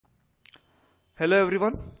Hello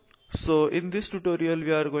everyone. So in this tutorial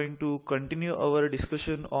we are going to continue our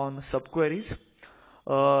discussion on subqueries.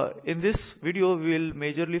 In this video we will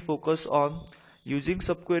majorly focus on using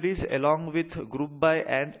subqueries along with group by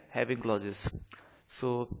and having clauses.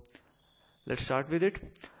 So let's start with it.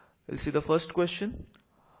 We'll see the first question.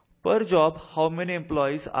 Per job, how many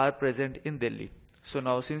employees are present in Delhi? So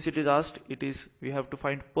now since it is asked, we have to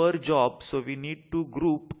find per job, so we need to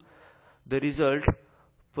group the result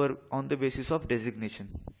on the basis of designation.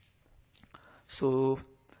 So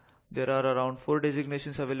there are around 4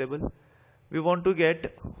 designations available. We want to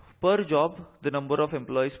get per job the number of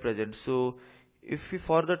employees present. So if we,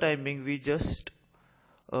 for the time being, we just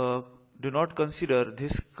do not consider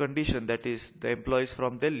this condition, that is the employees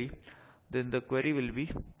from Delhi, then the query will be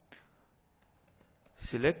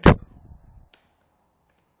select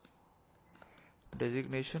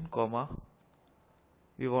designation comma,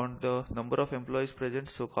 we want the number of employees present,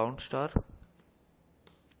 so count star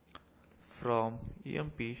from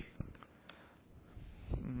EMP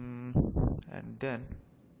and then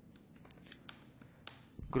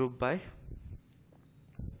group by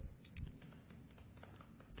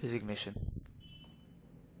designation.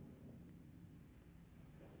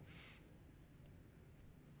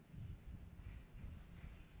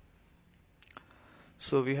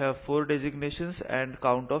 So we have 4 designations and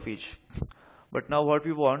count of each. But now what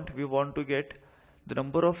we want to get the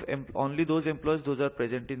number of only those employees those are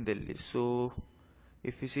present in Delhi. So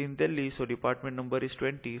if we see in Delhi, so department number is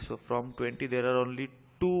 20. So from 20 there are only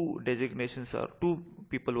 2 designations, or 2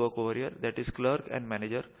 people work over here, that is clerk and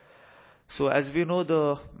manager. So as we know,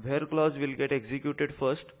 the where clause will get executed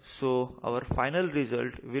first. So our final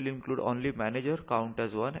result will include only manager count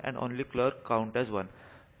as 1 and only clerk count as 1.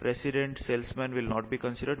 President, salesman will not be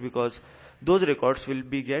considered because those records will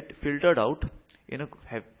be get filtered out in a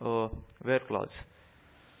where clause.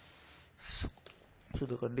 So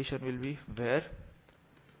the condition will be where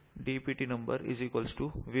DPT number is equals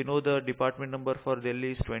to, we know the department number for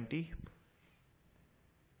Delhi is 20.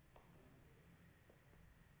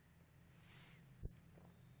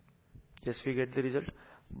 Yes, we get the result.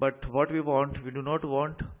 But what we do not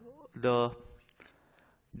want the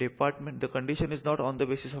department, the condition is not on the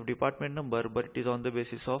basis of department number, but it is on the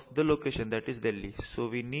basis of the location, that is Delhi. So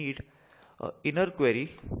we need an inner query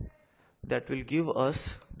that will give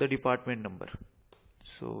us the department number.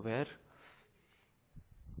 So where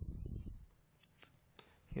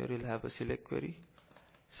here we'll have a select query,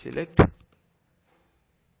 select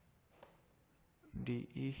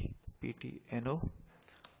DEPTNO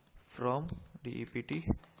from DEPT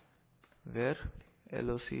where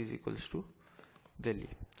LOC is equals to Delhi.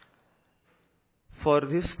 For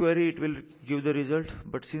this query it will give the result,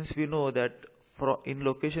 but since we know that in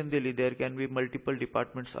location Delhi there can be multiple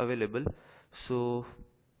departments available, so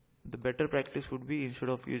the better practice would be, instead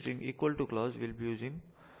of using equal to clause, we'll be using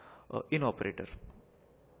in operator.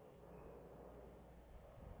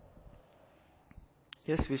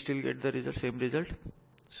 Yes, we still get the result, same result.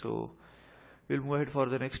 So we'll move ahead for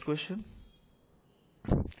the next question.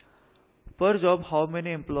 Per job, how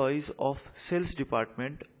many employees of sales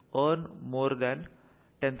department earn more than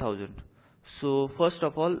 10,000? So first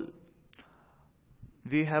of all,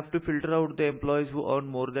 we have to filter out the employees who earn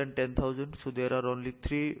more than 10,000. So there are only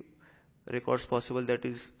 3 records possible, that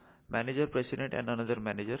is manager, president and another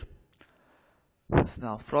manager.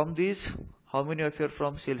 Now from these, how many of you are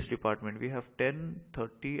from sales department? We have 10,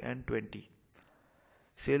 30 and 20.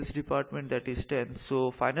 Sales department, that is 10. So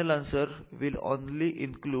final answer will only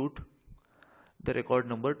include the record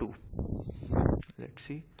number 2. Let's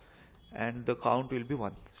see, and the count will be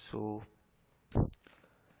 1. So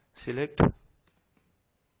select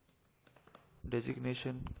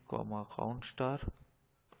designation comma count star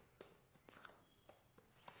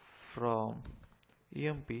from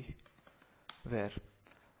EMP where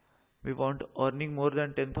we want earning more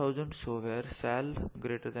than 10,000, so where sal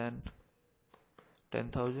greater than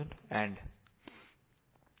 10,000, and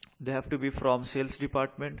they have to be from sales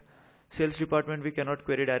department. Sales department we cannot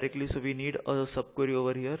query directly, so we need a subquery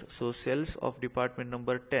over here. So sales of department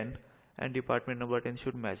number 10 and department number 10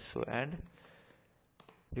 should match. So and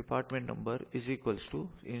department number is equals to,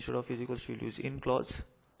 instead of is equals to, we'll use in clause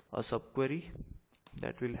a subquery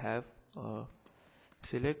that will have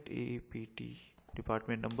select EPT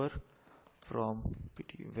department number from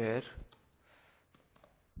PT where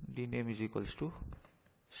the name is equals to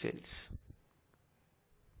sales.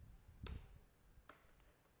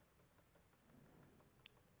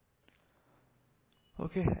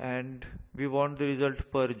 Okay, and we want the result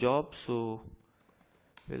per job, so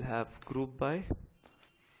we'll have group by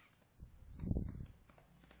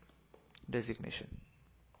designation.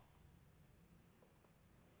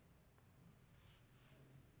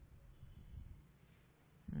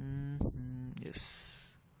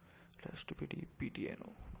 Yes, it has to be PTNO.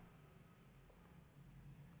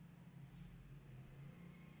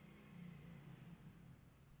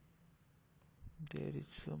 There is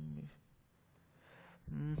some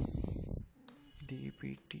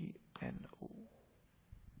DPTNO.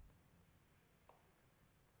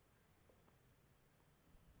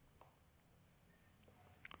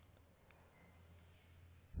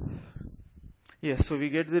 Yes, so we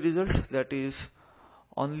get the result, that is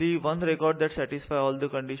only one record that satisfy all the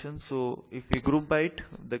conditions. So if we group by it,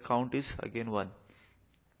 the count is again 1.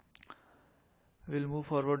 We'll move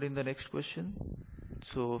forward in the next question.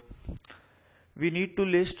 So we need to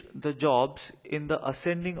list the jobs in the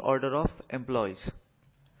ascending order of employees.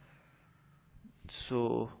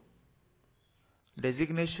 So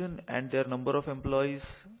designation and their number of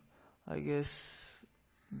employees, I guess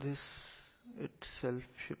this itself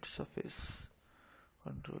should suffice.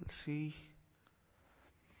 Control C.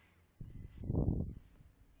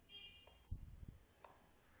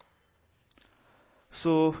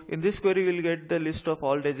 So in this query we'll get the list of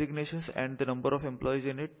all designations and the number of employees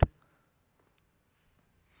in it.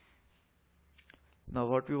 Now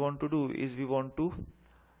what we want to do is we want to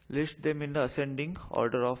list them in the ascending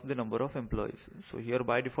order of the number of employees. So here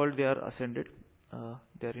by default they are ascended,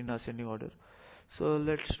 they are in ascending order. So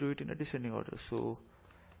let's do it in a descending order. So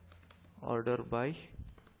order by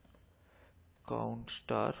count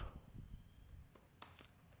star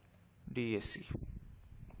DSC.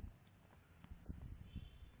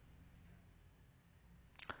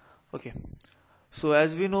 Okay, so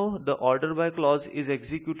as we know, the order by clause is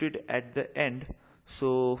executed at the end,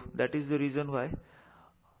 so that is the reason why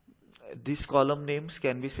these column names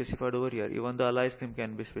can be specified over here. Even the alias name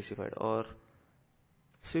can be specified, or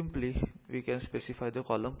simply we can specify the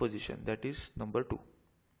column position, that is number 2.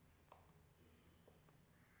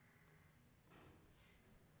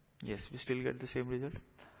 Yes, we still get the same result.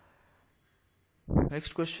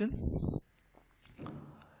 Next question.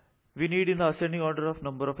 We need in the ascending order of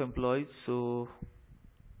number of employees, so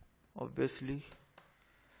obviously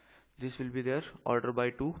this will be there, order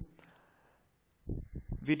by 2.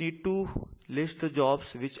 We need to list the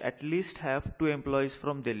jobs which at least have 2 employees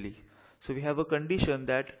from Delhi. So we have a condition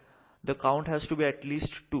that the count has to be at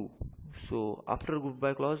least 2. So after group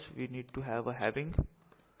by clause we need to have a having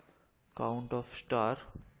count of star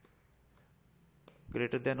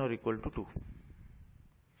greater than or equal to 2.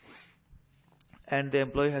 And the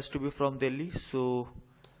employee has to be from Delhi, so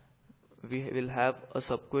we will have a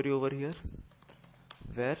subquery over here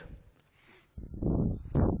where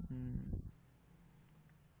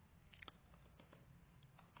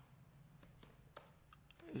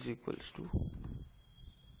is equals to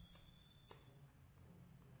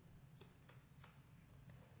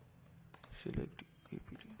select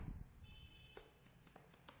APT.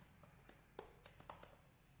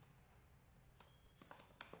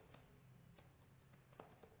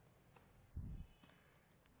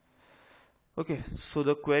 Okay, so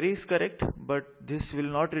the query is correct, but this will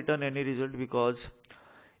not return any result, because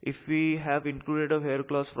if we have included a where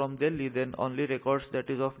clause from Delhi, then only records that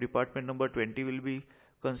is of department number 20 will be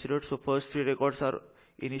considered. So first 3 records are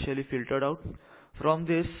initially filtered out. From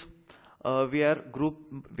this, we are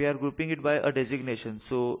grouping it by a designation.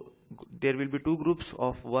 So there will be 2 groups,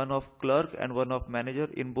 of one of clerk and one of manager.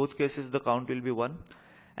 In both cases the count will be 1.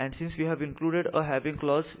 And since we have included a having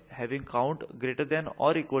clause having count greater than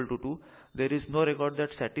or equal to 2, there is no record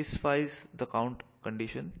that satisfies the count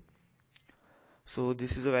condition. So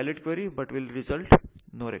this is a valid query, but will result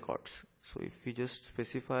no records. So if we just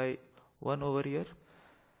specify 1 over here,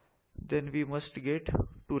 then we must get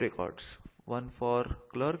 2 records, one for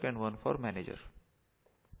clerk and one for manager.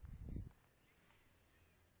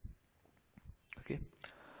 Okay,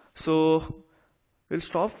 so we'll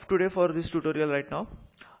stop today for this tutorial right now.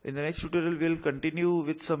 In the next tutorial we'll continue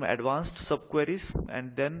with some advanced subqueries,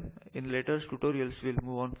 and then in later tutorials we'll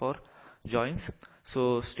move on for joins.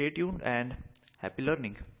 So stay tuned and happy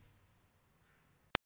learning.